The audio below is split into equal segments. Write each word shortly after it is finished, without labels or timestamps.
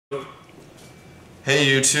Hey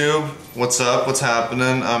YouTube, what's up? What's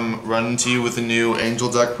happening? I'm running to you with a new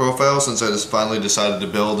Angel deck profile since I just finally decided to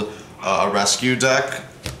build a rescue deck,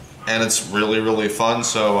 and it's really fun.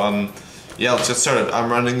 So yeah, let's get started.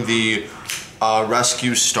 I'm running the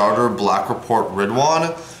Rescue Starter Black Report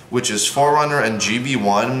Ridwan, which is Forerunner and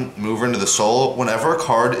GB1 Mover into the Soul. Whenever a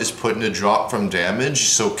card is put into drop from damage,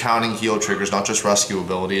 so counting heal triggers, not just rescue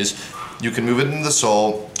abilities, you can move it into the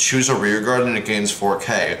Soul, choose a rearguard, and it gains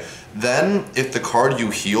 4k. Then, if the card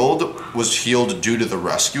you healed was healed due to the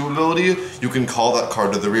rescue ability, you can call that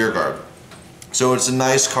card to the rearguard. So it's a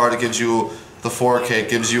nice card, it gives you the 4k, it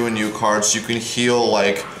gives you a new card, so you can heal,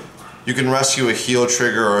 like, you can rescue a heal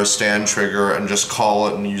trigger or a stand trigger and just call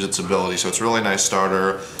it and use its ability. So it's a really nice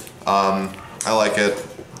starter. I like it,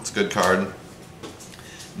 it's a good card.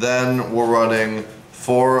 Then we're running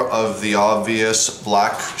 4 of the obvious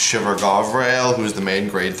Black Shiver Gavrail, who's the main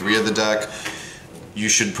grade 3 of the deck. You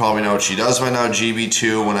should probably know what she does by now.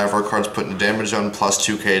 GB2, whenever a card's put in a damage zone, plus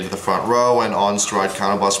 2k to the front row, and on stride,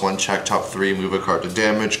 counterblast 1, check top 3, move a card to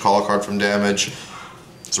damage, call a card from damage.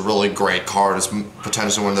 It's a really great card. It's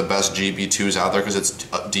potentially one of the best GB2s out there because it's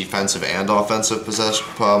defensive and offensive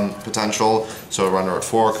potential. So I run her at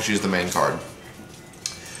 4 because she's the main card.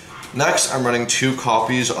 Next, I'm running 2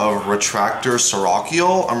 copies of Retractor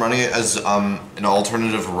Sarakiel. I'm running it as an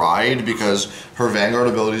alternative ride because her Vanguard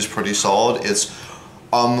ability is pretty solid.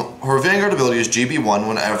 Her Vanguard ability is GB1.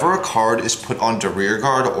 Whenever a card is put onto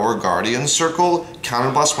Rearguard or Guardian Circle,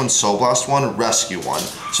 Counterblast 1, Soul Blast 1, Rescue 1.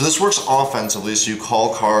 So this works offensively, so you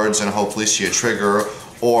call cards and hopefully see a trigger,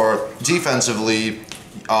 or defensively,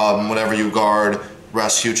 whenever you guard,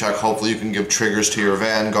 Rescue check, hopefully you can give triggers to your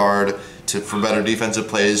Vanguard for better defensive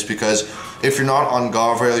plays, because if you're not on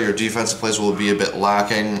Gavrail, your defensive plays will be a bit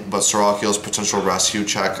lacking, but Sarakiel's potential Rescue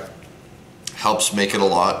check helps make it a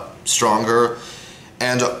lot stronger.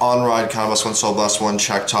 And on ride, Counterblast 1, Soul Blast 1,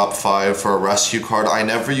 check top 5 for a rescue card. I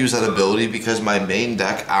never use that ability because my main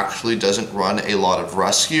deck actually doesn't run a lot of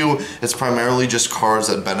rescue. It's primarily just cards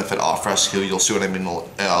that benefit off rescue. You'll see what I mean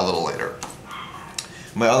a little later.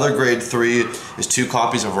 My other grade 3 is 2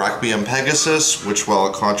 copies of Requiem Pegasus, which, while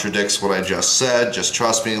it contradicts what I just said, just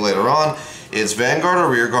trust me later on, it's Vanguard or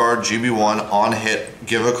Rearguard, GB1, on hit,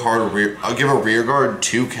 give a Rearguard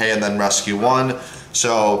 2k and then Rescue 1.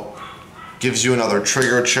 So gives you another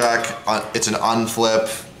trigger check. It's an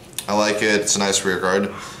unflip. I like it. It's a nice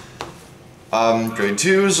rearguard. Grade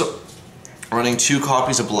 2s, running 4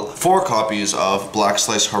 copies of Black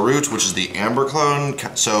Slice Harut, which is the Amber clone.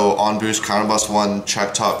 So on boost, counterblast 1,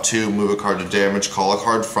 check top 2, move a card to damage, call a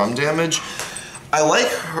card from damage. I like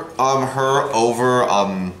her over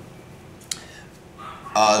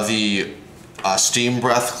the Steam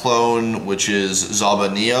Breath clone, which is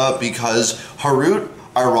Zabania, because Harut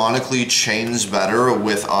ironically chains better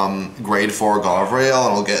with grade 4 Gavrail,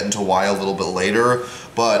 and I'll get into why a little bit later,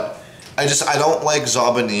 but I don't like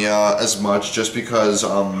Zabania as much just because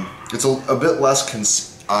it's a bit less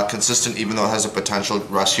consistent, even though it has a potential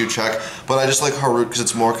rescue check, but I just like Harut because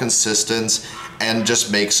it's more consistent and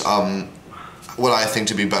just makes what I think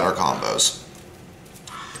to be better combos.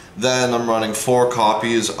 Then I'm running 4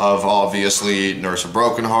 copies of, obviously, Nurse a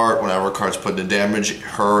Broken Heart. Whenever a card's put into damage,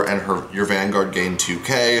 her and your Vanguard gain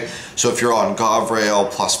 2k. So if you're on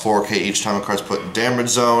Gavrail, plus 4k each time a card's put in damage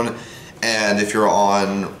zone. And if you're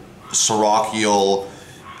on Sarakiel,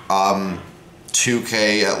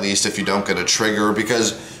 2k at least if you don't get a trigger,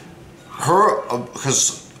 because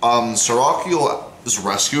Sarakiel's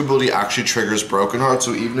rescue ability actually triggers Broken Heart,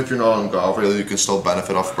 so even if you're not on Gavrail, you can still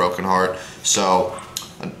benefit off Broken Heart. So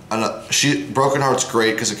Broken Heart's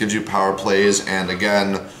great because it gives you power plays, and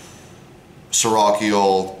again,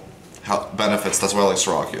 Sarakiel benefits, that's why I like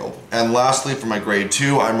Sarakiel. And lastly, for my grade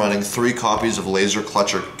 2, I'm running 3 copies of Laser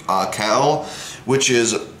Clutcher Kel, which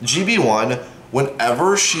is GB1.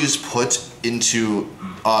 Whenever she's put into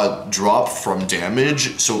drop from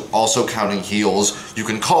damage, so also counting heals, you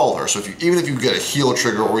can call her. So even if you get a heal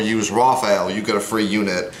trigger or use Raphael, you get a free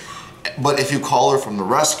unit. But if you call her from the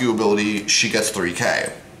rescue ability, she gets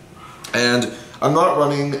 3k. And I'm not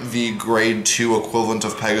running the grade 2 equivalent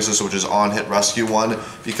of Pegasus, which is on hit rescue 1,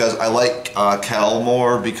 because I like Kel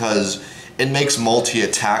more because it makes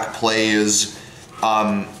multi-attack plays.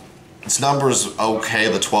 Its number's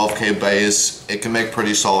okay, the 12k base, it can make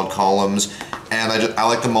pretty solid columns, and I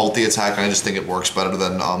like the multi-attack, and I just think it works better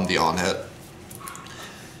than the on hit.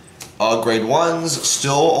 Grade 1s,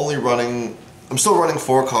 I'm still running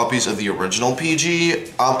 4 copies of the original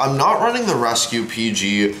PG. I'm not running the Rescue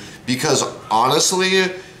PG because honestly,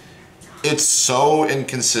 it's so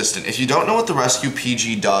inconsistent. If you don't know what the Rescue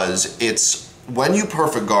PG does, it's when you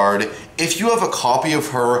perfect guard, if you have a copy of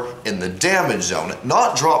her in the damage zone,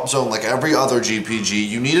 not drop zone like every other GPG,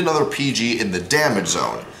 you need another PG in the damage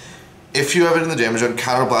zone. If you have it in the damage zone,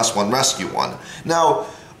 counterblast 1, rescue 1. Now,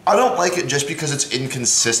 I don't like it just because it's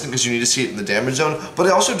inconsistent because you need to see it in the damage zone, but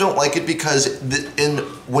I also don't like it because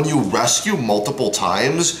when you rescue multiple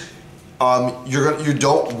times, you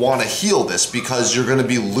don't want to heal this because you're going to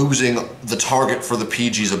be losing the target for the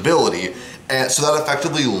PG's ability, and so that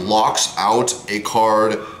effectively locks out a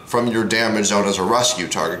card from your damage zone as a rescue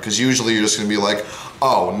target, because usually you're just going to be like,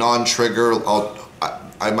 oh, non-trigger,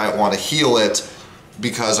 I might want to heal it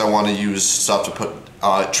because I want to use stuff to put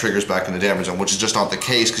triggers back in the damage zone, which is just not the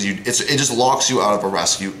case because it just locks you out of a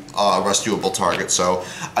rescuable target. So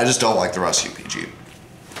I just don't like the rescue PG.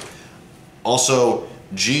 Also,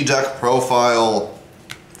 G deck profile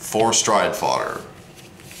 4 stride fodder.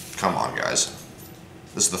 Come on, guys.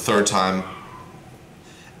 This is the 3rd time.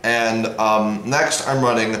 And next I'm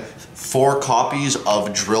running 4 copies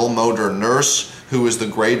of Drill Motor Nurse, who is the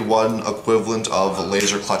grade 1 equivalent of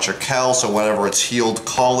Laser Clutcher Kel. So whenever it's healed,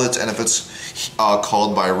 call it, and if it's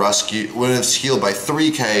called by rescue, when it's healed by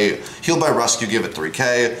 3k, healed by rescue, give it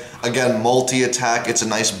 3k. Again, multi-attack, it's a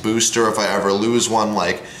nice booster if I ever lose one,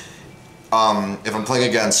 like if I'm playing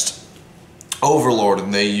against Overlord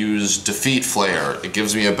and they use Defeat Flare, it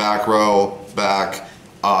gives me a back row back.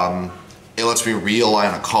 It lets me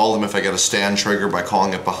realign a column if I get a stand trigger by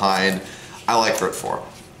calling it behind. I like Grit 4.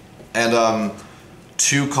 And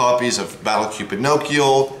 2 copies of Battle Cupid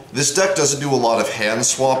Nociel. This deck doesn't do a lot of hand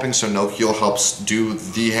swapping, so Nociel helps do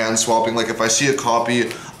the hand swapping. Like if I see a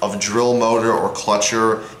copy of Drill Motor or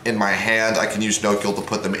Clutcher in my hand, I can use Nociel to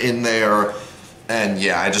put them in there. And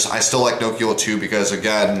yeah, I still like Nociel too because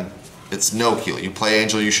again, it's Nociel. You play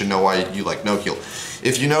Angel, you should know why you like Nociel.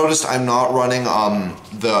 If you noticed, I'm not running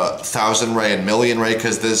the 1000 Ray and Million Ray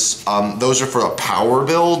because those are for a power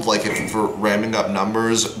build, like for ramming up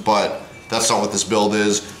numbers, but that's not what this build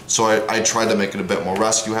is. So I tried to make it a bit more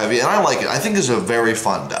rescue heavy, and I like it. I think it's a very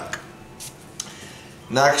fun deck.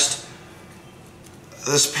 Next,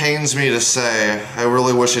 this pains me to say, I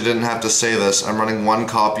really wish I didn't have to say this, I'm running 1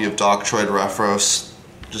 copy of Doctoroid Refros.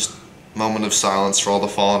 Just moment of silence for all the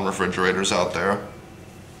fallen refrigerators out there.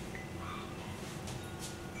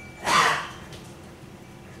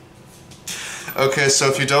 Okay, so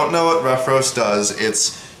if you don't know what Refros does,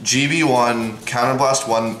 it's GB1, Counterblast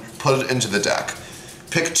 1, put it into the deck.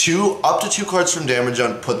 Pick up to 2 cards from damage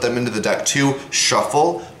zone, put them into the deck 2,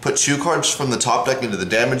 shuffle, put 2 cards from the top deck into the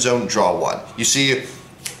damage zone, draw 1. You see,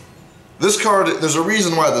 this card, there's a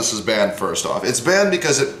reason why this is banned first off. It's banned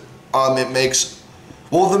because it makes,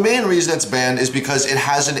 well, the main reason it's banned is because it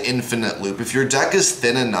has an infinite loop. If your deck is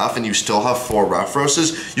thin enough and you still have 4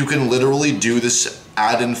 Refroses, you can literally do this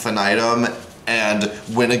ad infinitum and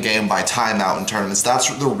win a game by timeout in tournaments.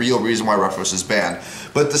 That's the real reason why Refros is banned.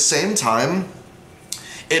 But at the same time,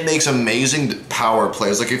 it makes amazing power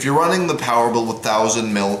plays. Like if you're running the power build with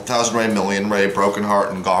 1000 Ray, Million Ray, Broken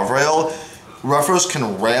Heart, and Gavrail, Refros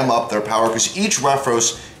can ram up their power because each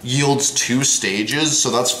Refros yields 2 stages,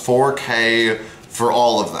 so that's 4k for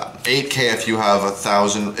all of them. 8k if you have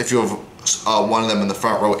 1000, if you have one of them in the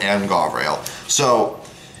front row and Gavrail. So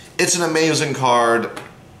it's an amazing card.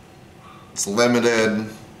 It's limited.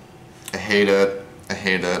 I hate it. I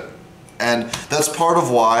hate it. And that's part of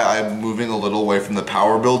why I'm moving a little away from the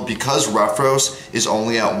power build, because Refros is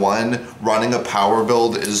only at 1, running a power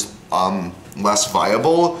build is less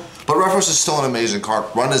viable. But Refros is still an amazing card.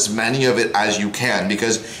 Run as many of it as you can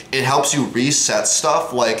because it helps you reset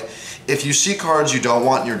stuff. Like if you see cards you don't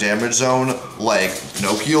want in your damage zone, like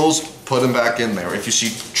Nociels, put them back in there. If you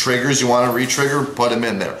see triggers you want to re-trigger, put them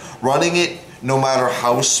in there. Running it, no matter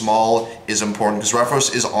how small, is important because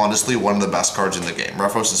Refros is honestly one of the best cards in the game.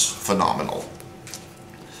 Refros is phenomenal.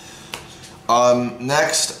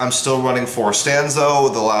 Next, I'm still running 4 stands though,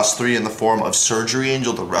 the last 3 in the form of Surgery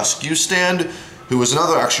Angel, the rescue stand, who is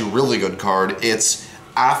another actually really good card. It's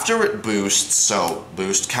after it boosts, so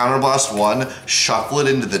boost, Counterblast 1, shuffle it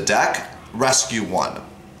into the deck, rescue 1.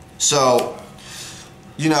 So,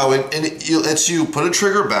 you know, it lets you put a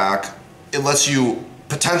trigger back, it lets you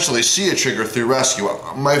potentially see a trigger through rescue.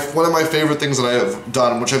 One of my favorite things that I have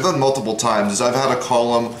done, which I've done multiple times, is I've had a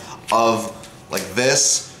column of like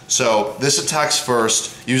this. So this attacks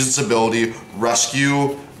first, use its ability,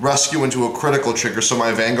 rescue into a critical trigger, so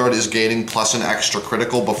my Vanguard is gaining plus an extra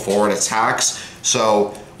critical before it attacks. So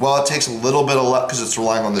while it takes a little bit of luck because it's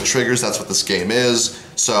relying on the triggers, that's what this game is.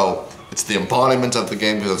 So it's the embodiment of the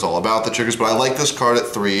game because it's all about the triggers, but I like this card at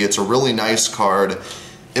 3. It's a really nice card.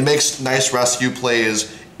 It makes nice rescue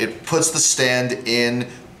plays. It puts the stand in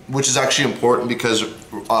which is actually important because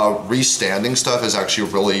restanding stuff is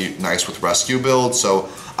actually really nice with rescue builds, so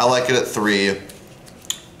I like it at 3.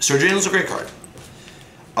 Seraph is a great card.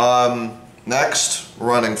 Next, we're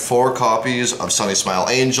running 4 copies of Sunny Smile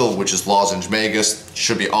Angel, which is Lozenge Magus.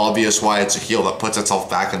 Should be obvious why it's a heal that puts itself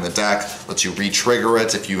back in the deck, lets you re-trigger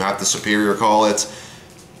it if you have the Superior call it.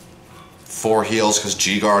 4 heals because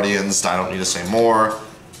G-Guardians, I don't need to say more.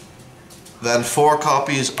 Then 4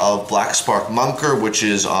 copies of Black Spark Munkar, which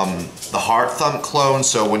is the Heart Thump clone,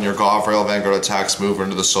 so when your Gavrail Vanguard attacks move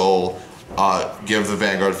into the soul, give the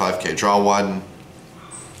Vanguard 5k, draw 1.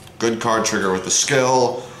 Good card trigger with the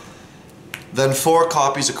skill. Then 4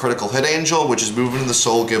 copies of Critical Hit Angel, which is moving in the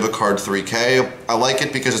soul, give a card 3k. I like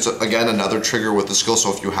it because it's, again, another trigger with the skill,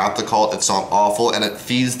 so if you have to call it, it's not awful, and it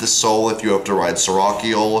feeds the soul if you have to ride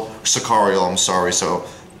Sarakiel, I'm sorry, so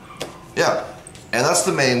yeah. And that's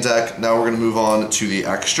the main deck. Now we're going to move on to the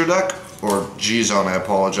extra deck, or G-Zone, I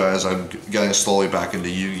apologize, I'm getting slowly back into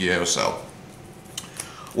Yu-Gi-Oh! So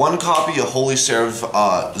 1 copy of Holy Seraph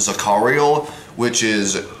Zachariel, which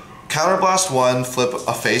is Counterblast 1, flip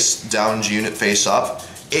a face down G unit face up.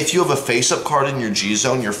 If you have a face up card in your G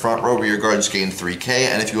zone, your front row rear guards gain 3k,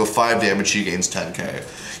 and if you have 5 damage, she gains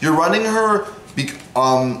 10k. You're running her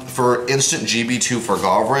for instant GB2 for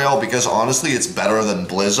Gavrail because honestly it's better than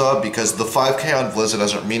Blizza, because the 5k on Blizza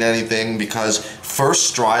doesn't mean anything because first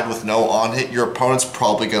stride with no on hit, your opponent's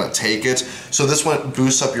probably going to take it. So this one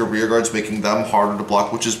boosts up your rear guards, making them harder to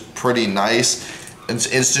block, which is pretty nice. It's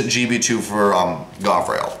instant GB2 for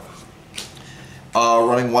Gavrail.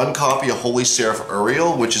 Running 1 copy of Holy Seraph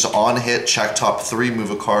Uriel, which is on hit, check top 3,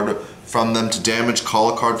 move a card from them to damage,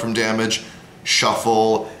 call a card from damage,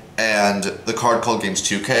 shuffle, and the card called gains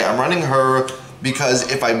 2k. I'm running her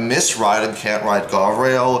because if I miss ride and can't ride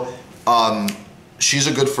Gavrail, she's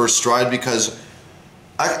a good first stride because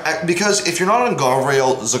if you're not on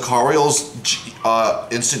Gavrail, Zachariel's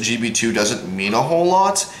instant GB2 doesn't mean a whole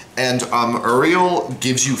lot. And Uriel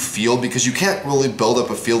gives you field because you can't really build up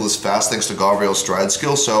a field as fast thanks to Gavrail's stride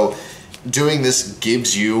skill, so doing this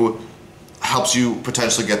helps you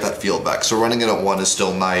potentially get that field back. So running it at 1 is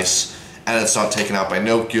still nice, and it's not taken out by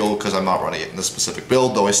Nociel because I'm not running it in this specific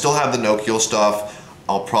build, though I still have the Nociel stuff.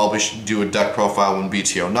 I'll probably do a deck profile when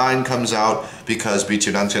BT-09 comes out because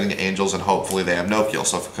BT-09 is getting angels and hopefully they have Nociel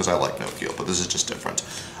stuff because I like Nociel, but this is just different.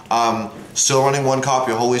 Still running 1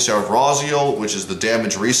 copy of Holy Seraph Raziel, which is the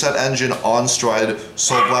damage reset engine on stride.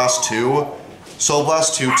 Soul Blast 2. Soul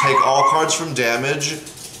Blast 2, take all cards from damage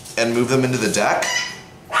and move them into the deck.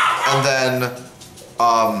 And then,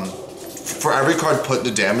 for every card put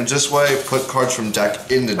into damage this way, put cards from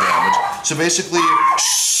deck into damage. So basically,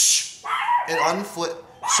 it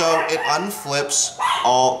unflips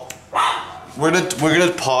all. We're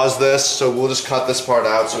gonna pause this, so we'll just cut this part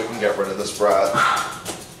out so we can get rid of this brat.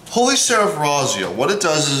 Holy Seraph Raziel, what it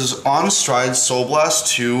does is on stride, Soul Blast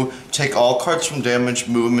 2, take all cards from damage,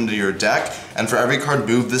 move them into your deck, and for every card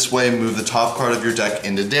moved this way, move the top card of your deck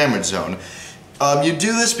into damage zone. You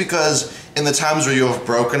do this because in the times where you have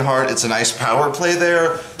Broken Heart, it's a nice power play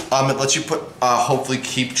there. It lets you hopefully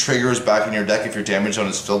keep triggers back in your deck if your damage zone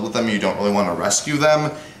is filled with them and you don't really want to rescue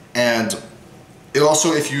them. And it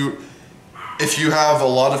also, if you have a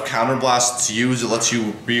lot of counterblasts to use, it lets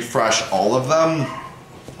you refresh all of them,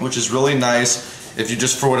 which is really nice if you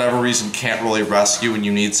just for whatever reason can't really rescue and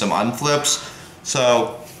you need some unflips.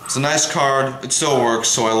 So it's a nice card, it still works,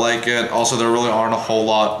 so I like it. Also, there really aren't a whole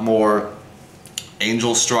lot more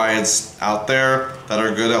angel strides out there that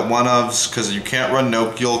are good at one-ofs because you can't run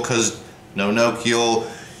Nociel because no Nociel.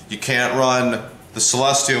 You can't run the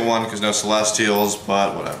Celestial one because no Celestials,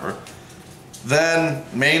 but whatever. Then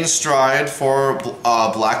main stride for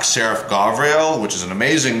Black Seraph Gavrail, which is an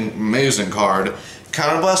amazing card.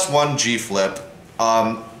 Counterblast 1 G-Flip,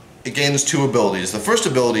 it gains 2 abilities. The first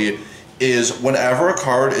ability is whenever a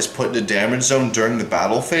card is put into damage zone during the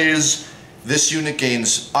battle phase, this unit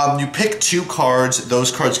gains, you pick 2 cards, those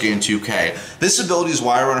cards gain 2k. This ability is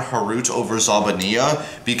why I run Harut over Zabania,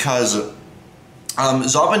 because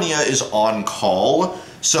Zabania is on call,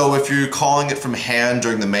 so if you're calling it from hand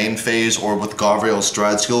during the main phase or with Gavrail's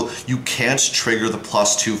stride skill, you can't trigger the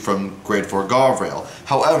 +2 from grade 4 Gavrail.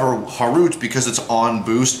 However, Harut, because it's on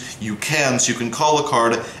boost, you can, so you can call a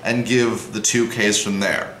card and give the 2Ks from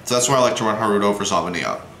there. So that's why I like to run Harut over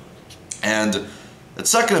Zabania. And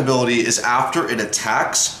its second ability is after it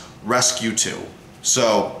attacks, rescue 2.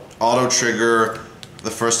 So auto trigger,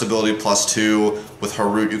 the first ability +2, with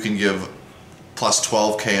Harut you can give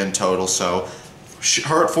 +12k in total, so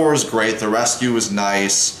Harut 4 is great, the rescue is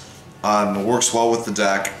nice, works well with the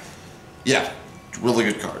deck. Yeah, really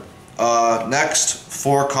good card. Next,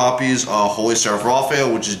 4 copies of Holy Seraph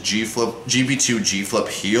Raphael, which is GB2 G-Flip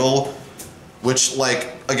Heal, which,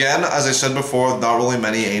 like, again, as I said before, not really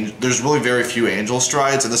many there's really very few Angel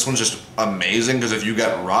Strides, and this one's just amazing, because if you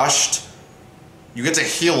get rushed, you get to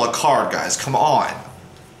heal a card, guys, come on.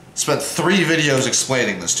 Spent 3 videos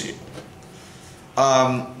explaining this to you.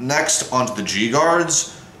 Next, onto the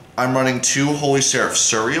G-Guards, I'm running 2 Holy Seraph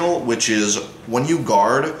Suriel, which is, when you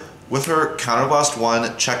guard, with her Counterblast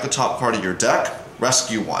 1, check the top card of your deck,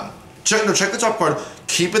 rescue 1. Check the top card,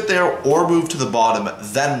 keep it there, or move to the bottom,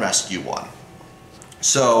 then rescue 1.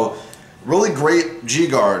 So, really great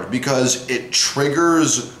G-Guard, because it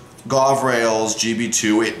triggers Gavrail's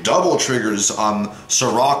GB2, it double triggers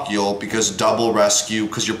Sarakiel, because double rescue,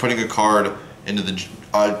 because you're putting a card into the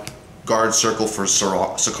guard circle for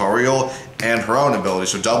Zachariel, and her own ability,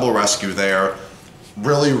 so double rescue there.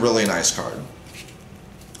 Really, really nice card.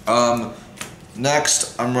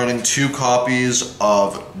 Next, I'm running 2 copies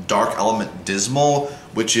of Dark Element Dizmel,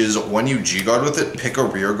 which is when you G-Guard with it, pick a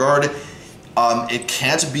rear guard. It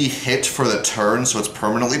can't be hit for the turn, so it's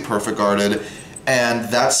permanently perfect guarded, and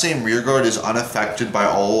that same rear guard is unaffected by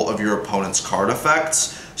all of your opponent's card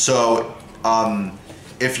effects. So,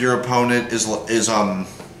 if your opponent has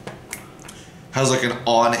like an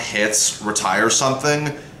on hits retire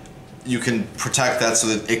something, you can protect that so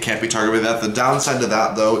that it can't be targeted by that. The downside to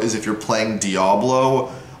that, though, is if you're playing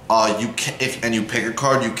Diablo, and you pick a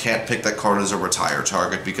card, you can't pick that card as a retire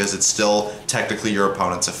target because it's still technically your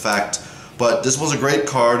opponent's effect. But this was a great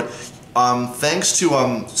card. Thanks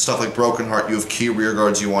to stuff like Broken Heart, you have key rear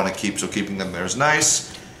guards you want to keep, so keeping them there is nice.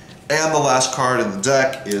 And the last card in the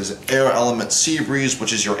deck is Air Element Sea Breeze,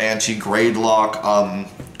 which is your anti-grade lock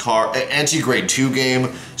anti-grade 2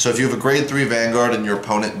 game. So if you have a grade 3 Vanguard and your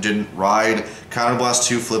opponent didn't ride, Counterblast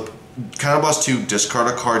 2 discard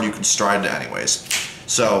a card you can stride to anyways.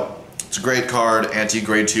 So it's a great card,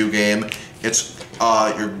 anti-grade 2 game. It's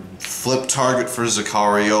your flip target for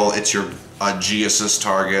Zachariel. It's your G assist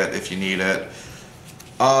target if you need it.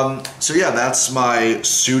 So yeah, that's my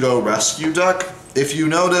pseudo rescue deck. If you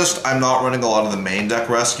noticed, I'm not running a lot of the main deck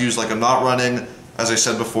rescues. Like, I'm not running, as I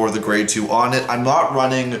said before, the grade 2 on it. I'm not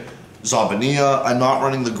running Zombania. I'm not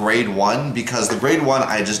running the grade 1 because the grade 1,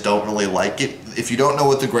 I just don't really like it. If you don't know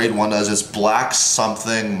what the grade 1 does, it's black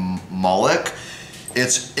something Moloch.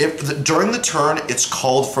 During the turn, it's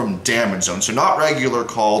called from damage zone. So not regular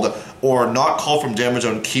called, or not called from damage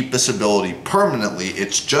zone, keep this ability permanently.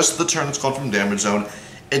 It's just the turn it's called from damage zone.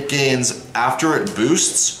 It gains, after it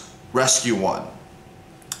boosts, rescue 1.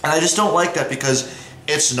 And I just don't like that because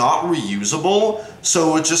it's not reusable,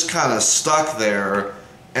 so it's just kind of stuck there.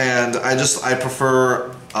 And I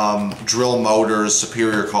prefer Drill Motors,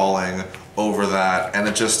 Superior Calling over that, and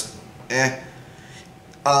it just, If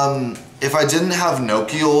I didn't have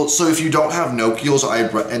Nociel, so if you don't have Nociels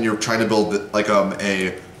and you're trying to build like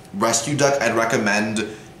a rescue deck, I'd recommend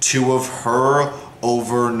 2 of her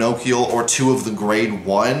over Nociel, or 2 of the grade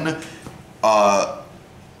 1.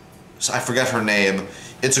 So I forget her name.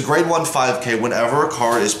 It's a grade 1 5k. Whenever a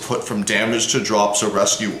card is put from damage to drop, so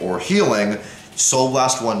rescue or healing, Soul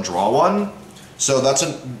Blast 1, draw 1. So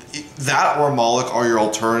that or Moloch are your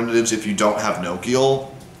alternatives if you don't have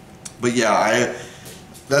Nociel. But yeah,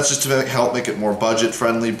 that's just to help make it more budget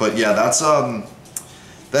friendly. But yeah, that's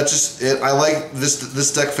just it. I like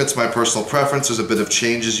this deck fits my personal preference. There's a bit of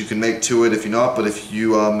changes you can make to it if you're not. But if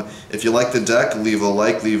you like the deck, leave a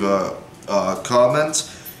like, leave a comment.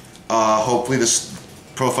 Hopefully this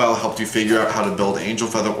profile helped you figure out how to build Angel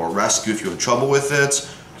Feather or Rescue if you had trouble with it.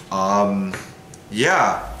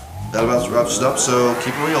 Yeah, that about wraps it up, so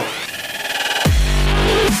keep it real.